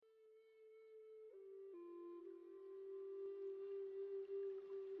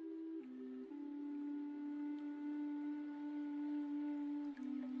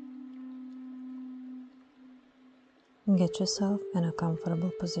Get yourself in a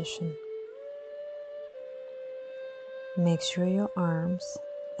comfortable position. Make sure your arms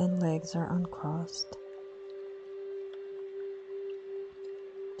and legs are uncrossed.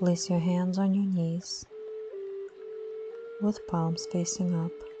 Place your hands on your knees with palms facing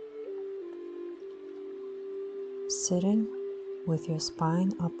up, sitting with your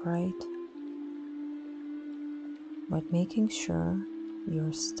spine upright, but making sure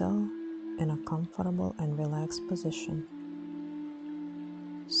you're still in a comfortable and relaxed position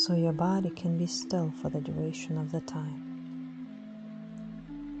so your body can be still for the duration of the time.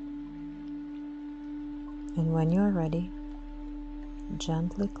 And when you're ready,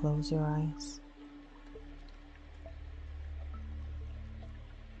 gently close your eyes.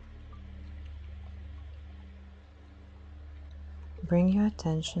 Bring your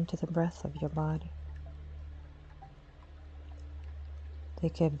attention to the breath of your body.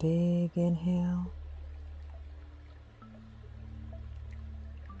 Take a big inhale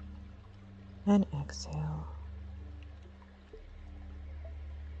and exhale.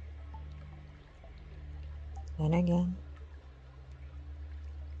 And again,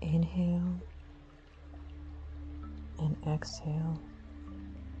 inhale and exhale.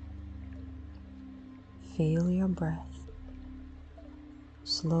 Feel your breath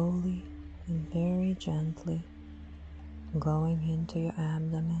slowly and very gently going into your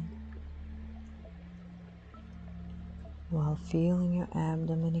abdomen, while feeling your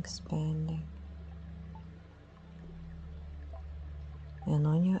abdomen expanding. And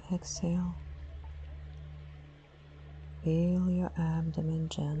on your exhale, feel your abdomen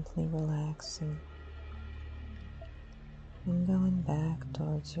gently relaxing and going back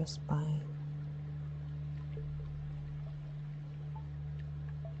towards your spine.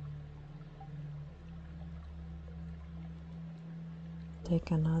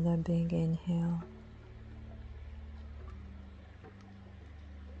 Take another big inhale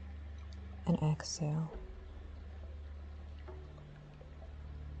and exhale.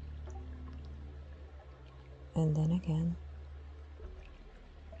 And then again,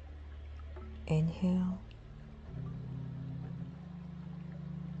 inhale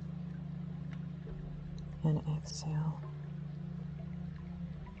and exhale.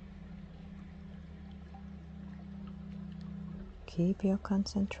 Keep your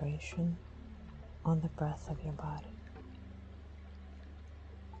concentration on the breath of your body.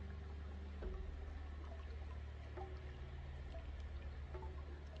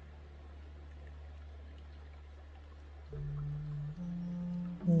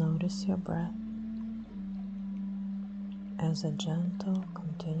 Notice your breath as a gentle,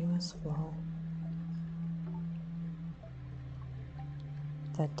 continuous flow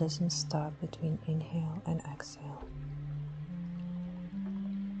that doesn't stop between inhale and exhale.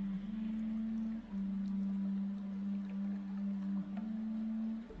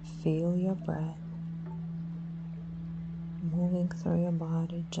 Feel your breath moving through your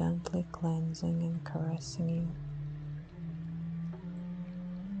body, gently cleansing and caressing you,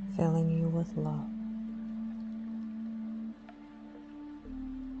 filling you with love.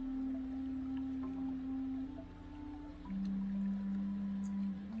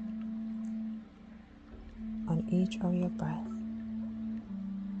 On each of your breaths,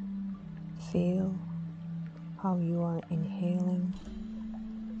 feel how you are inhaling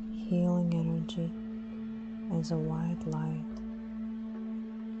healing energy as a white light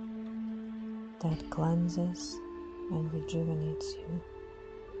that cleanses and rejuvenates you.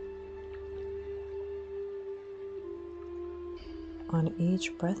 On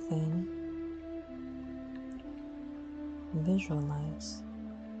each breath in, visualize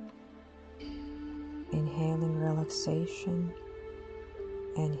inhaling relaxation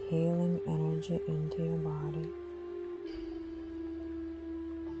and healing energy into your body.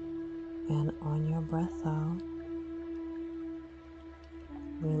 And on your breath out,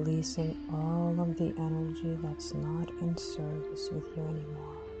 releasing all of the energy that's not in service with you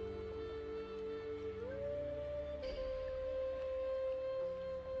anymore.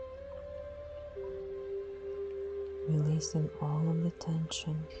 Releasing all of the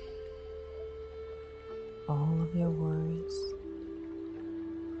tension, all of your worries,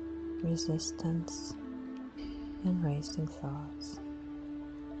 resistance, and racing thoughts.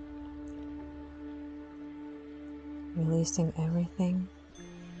 Releasing everything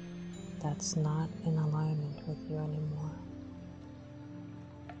that's not in alignment with you anymore.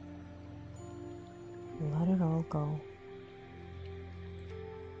 Let it all go.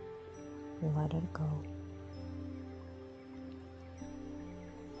 Let it go.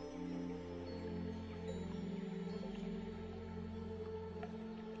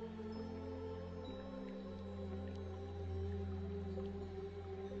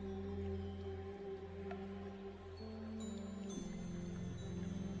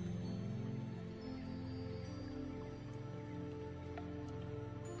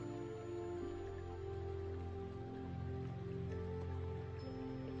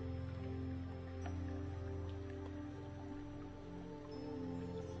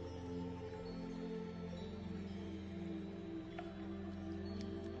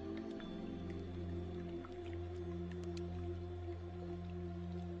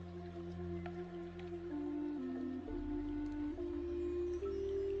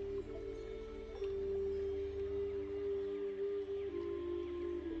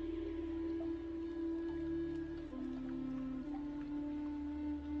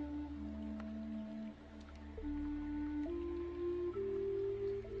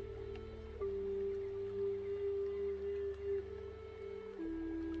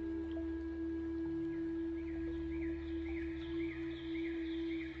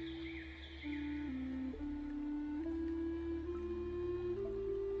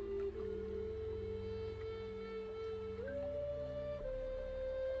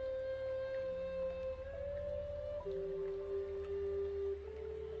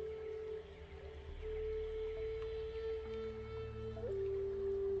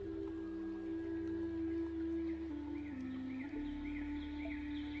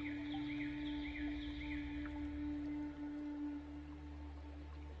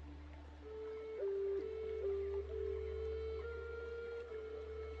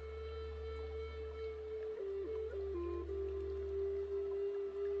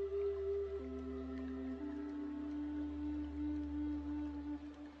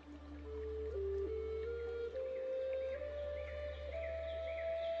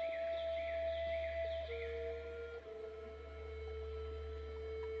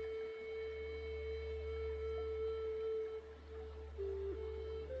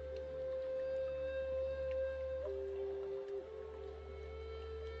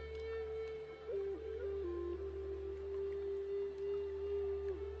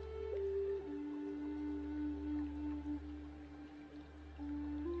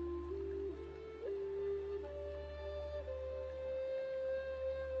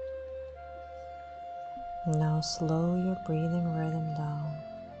 Now slow your breathing rhythm down,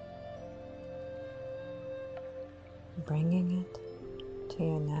 bringing it to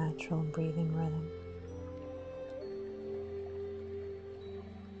your natural breathing rhythm.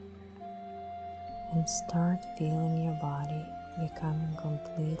 And start feeling your body becoming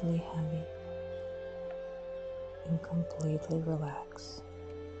completely heavy and completely relaxed.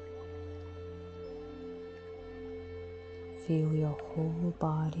 Feel your whole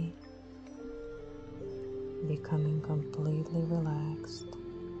body becoming completely relaxed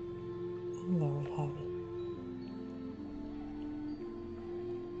and very heavy.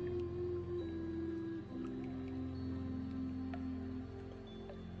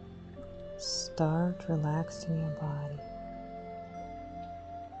 Start relaxing your body,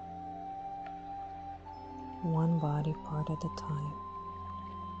 one body part at a time.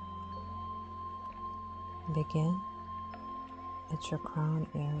 Begin at your crown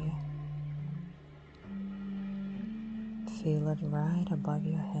area. Feel it right above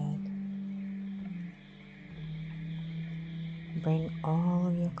your head. Bring all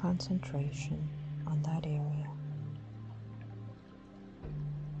of your concentration on that area.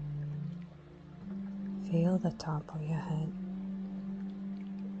 Feel the top of your head.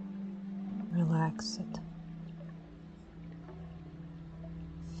 Relax it.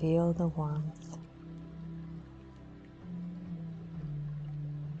 Feel the warmth.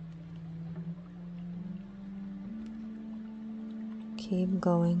 Keep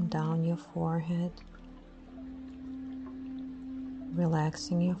going down your forehead,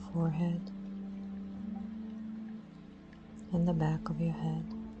 relaxing your forehead and the back of your head.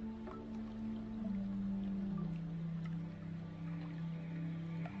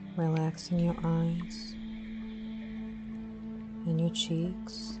 Relaxing your eyes and your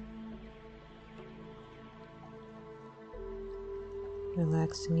cheeks.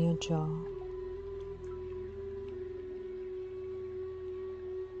 Relaxing your jaw.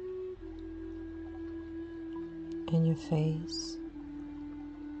 And your face.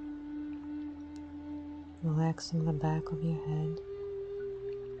 Relaxing the back of your head.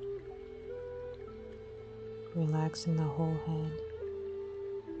 Relaxing the whole head.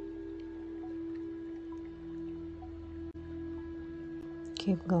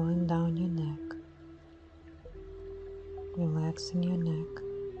 Keep going down your neck. Relaxing your neck.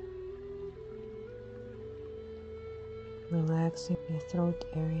 Relaxing your throat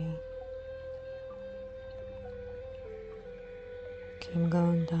area. Keep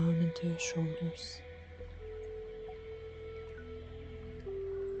going down into your shoulders.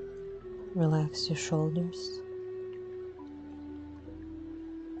 Relax your shoulders.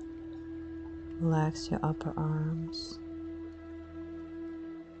 Relax your upper arms.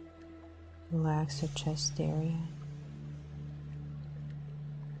 Relax your chest area.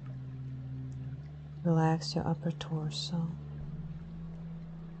 Relax your upper torso.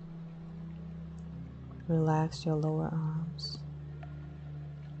 Relax your lower arms.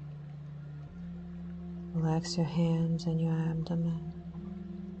 Relax your hands and your abdomen.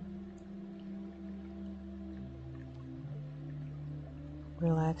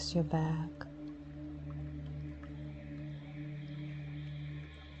 Relax your back.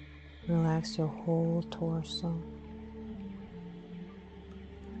 Relax your whole torso.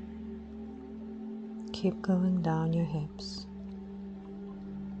 Keep going down your hips.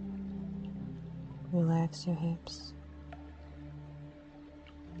 Relax your hips.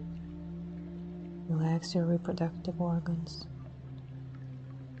 Relax your reproductive organs.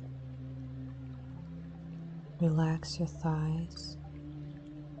 Relax your thighs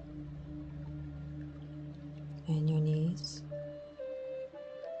and your knees.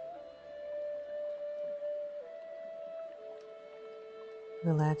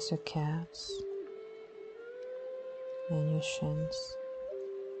 Relax your calves and your shins.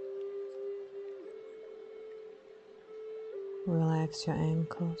 Relax your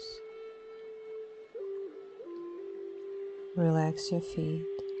ankles. Relax your feet.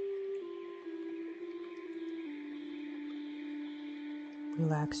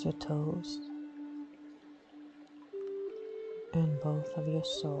 Relax your toes and both of your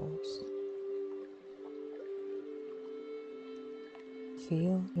soles.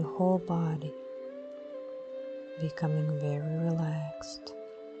 Feel your whole body becoming very relaxed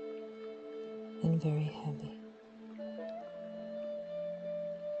and very heavy,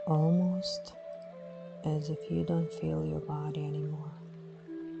 almost as if you don't feel your body anymore.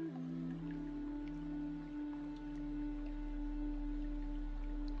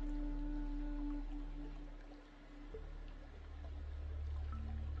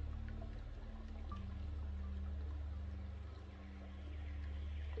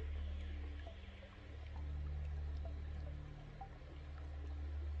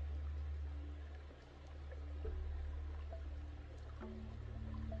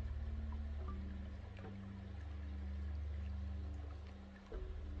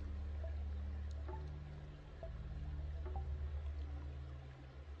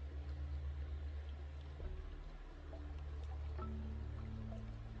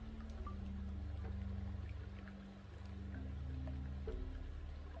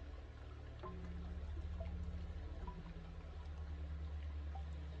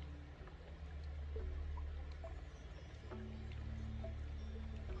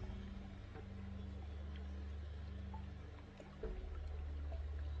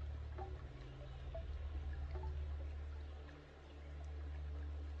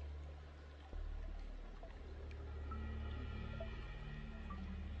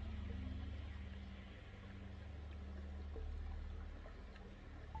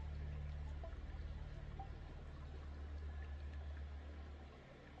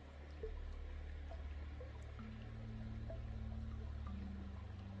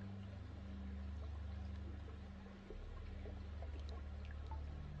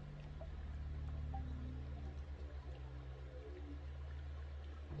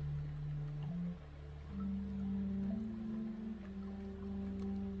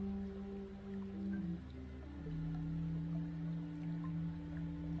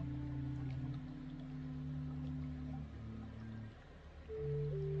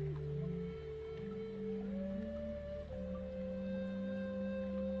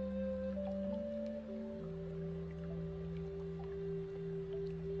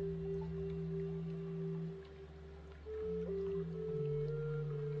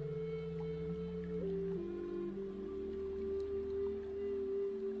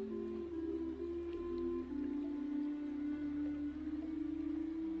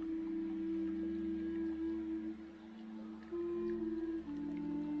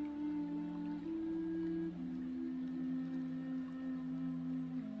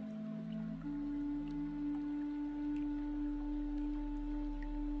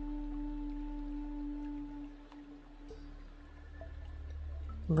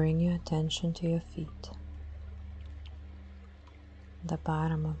 Bring your attention to your feet, the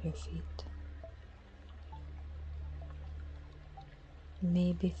bottom of your feet.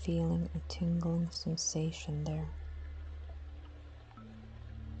 Maybe feeling a tingling sensation there.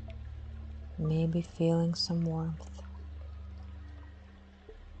 Maybe feeling some warmth.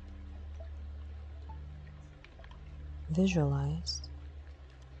 Visualize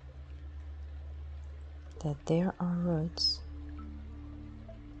that there are roots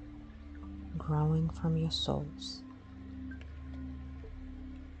growing from your soles.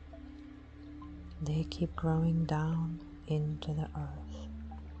 They keep growing down into the earth,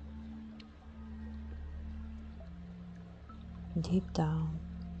 deep down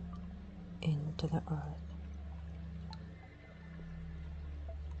into the earth.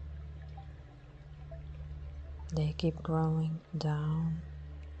 They keep growing down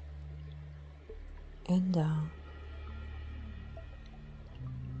and down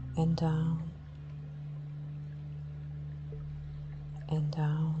and down and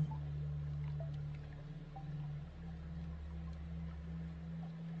down.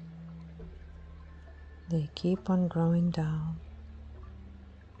 They keep on growing down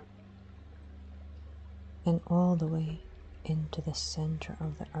and all the way into the center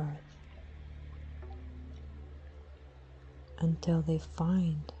of the earth until they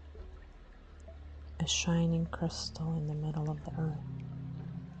find a shining crystal in the middle of the earth.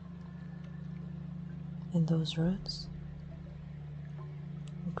 And those roots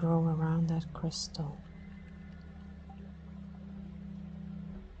grow around that crystal,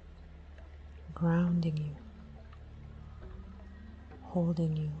 grounding you,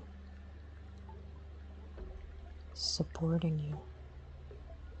 holding you, supporting you,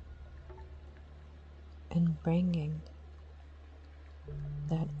 and bringing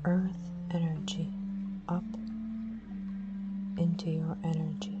that earth energy up into your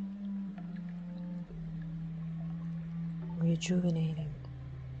energy, rejuvenating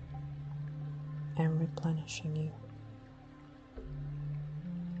and replenishing you.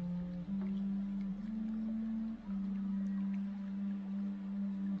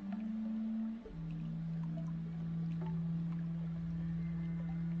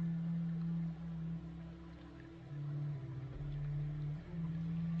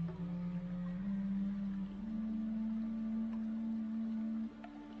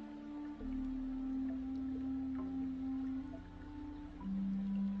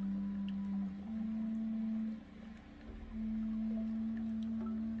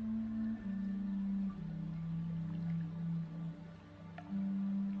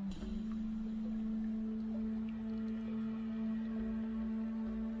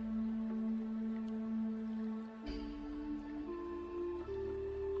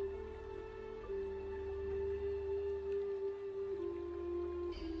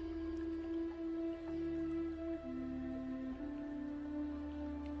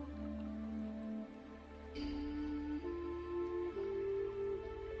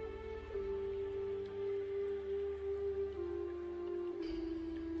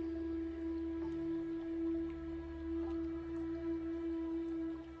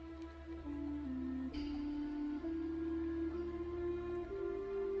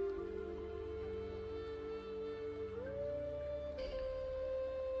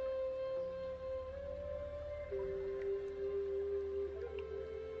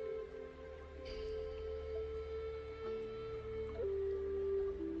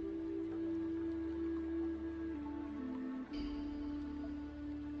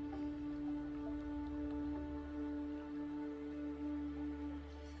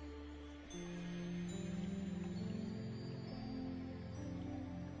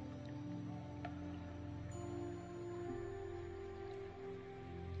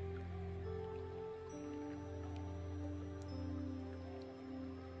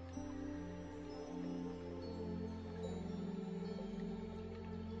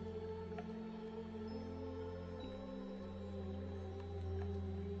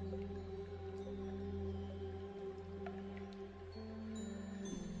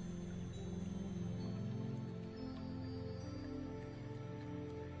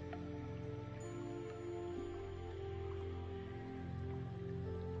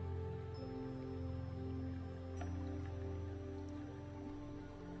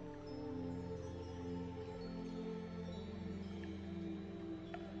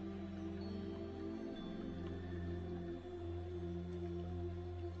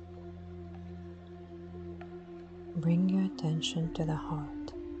 Bring your attention to the heart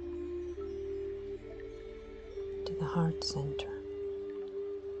center,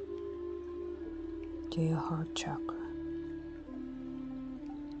 to your heart chakra.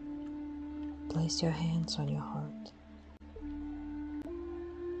 Place your hands on your heart.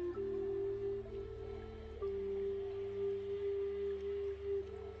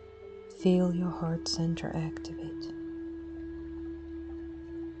 Feel your heart center activate,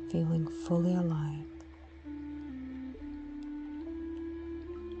 feeling fully alive.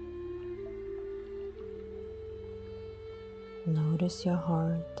 Notice your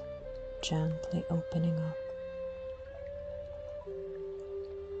heart gently opening up,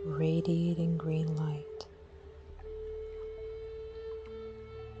 radiating green light.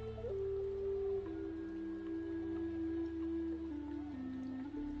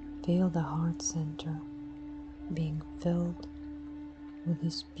 Feel the heart center being filled with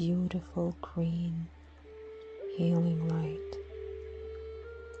this beautiful green healing light.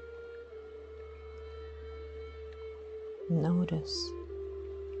 Notice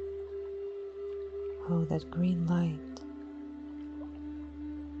how that green light,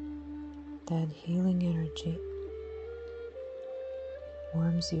 that healing energy,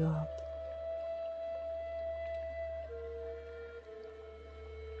 warms you up.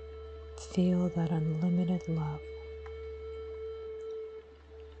 Feel that unlimited love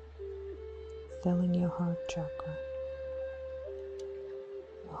filling your heart chakra,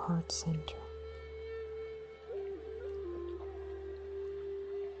 your heart center.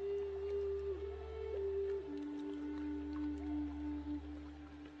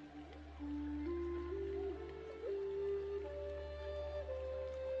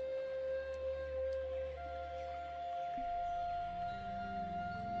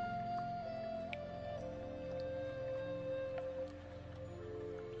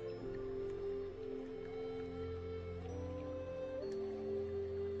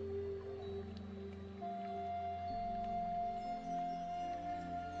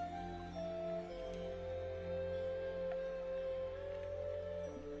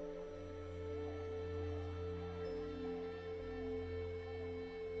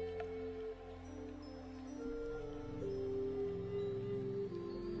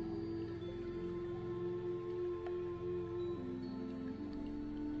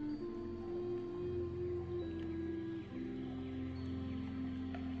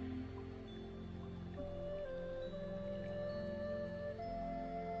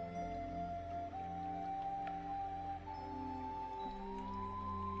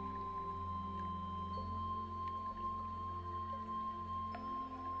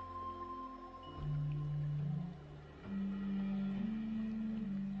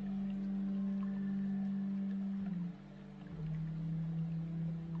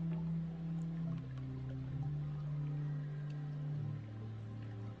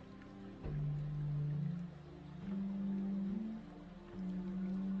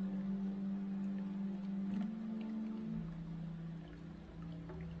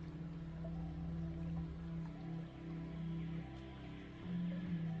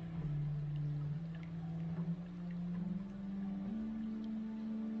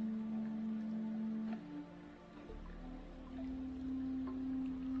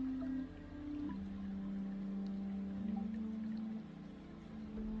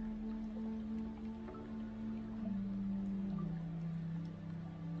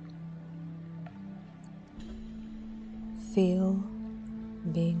 Feel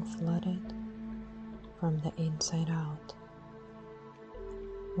being flooded from the inside out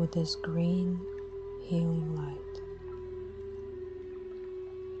with this green healing light.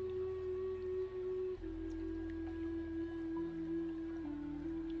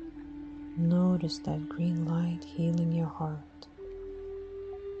 Notice that green light healing your heart,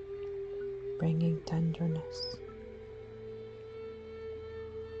 bringing tenderness.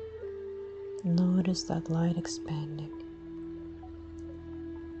 Notice that light expanding,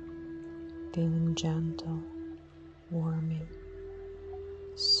 feeling gentle, warming,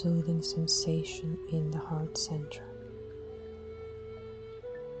 soothing sensation in the heart center.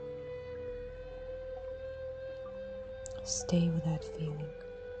 Stay with that feeling.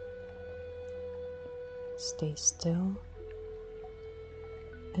 Stay still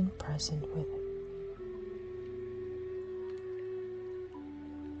and present with it.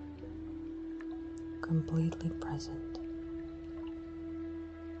 Completely present.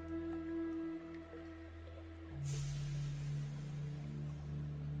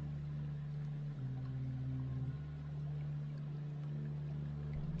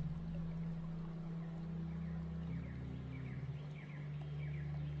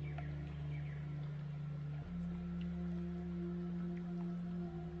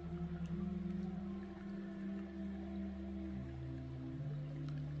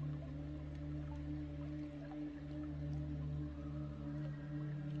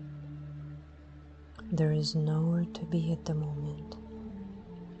 There is nowhere to be at the moment,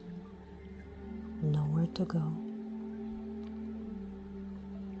 nowhere to go,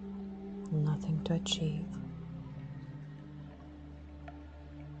 nothing to achieve.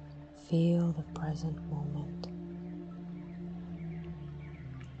 Feel the present moment.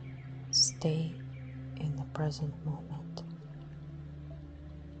 Stay in the present moment.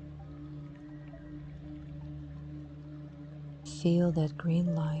 Feel that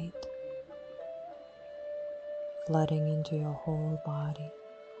green light flooding into your whole body.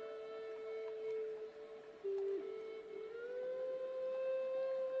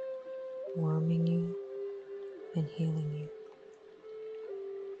 Warming you and healing you.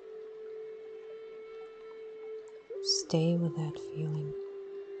 Stay with that feeling.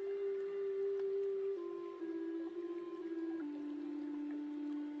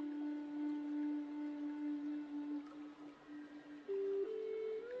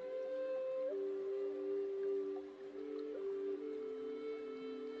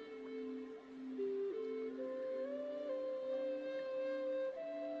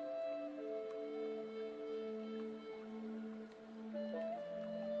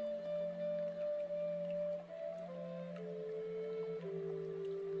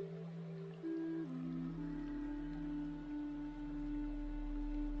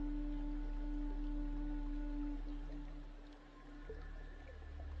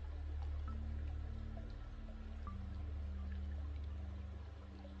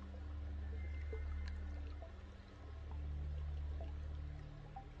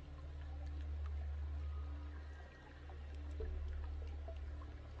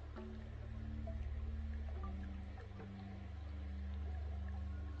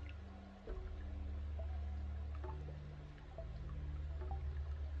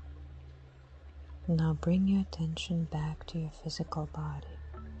 Now bring your attention back to your physical body.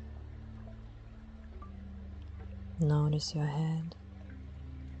 Notice your head,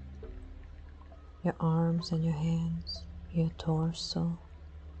 your arms and your hands, your torso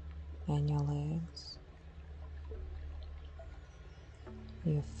and your legs,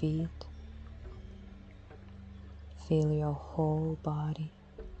 your feet. Feel your whole body.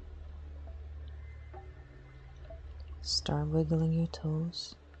 Start wiggling your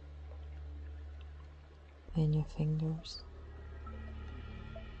toes and your fingers.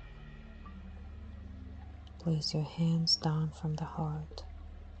 Place your hands down from the heart.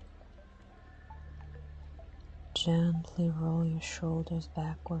 Gently roll your shoulders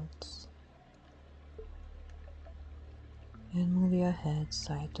backwards and move your head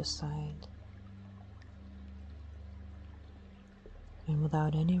side to side. And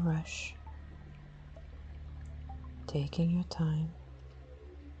without any rush, taking your time,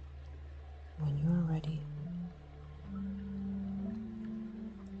 when you are ready,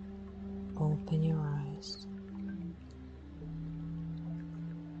 open your eyes.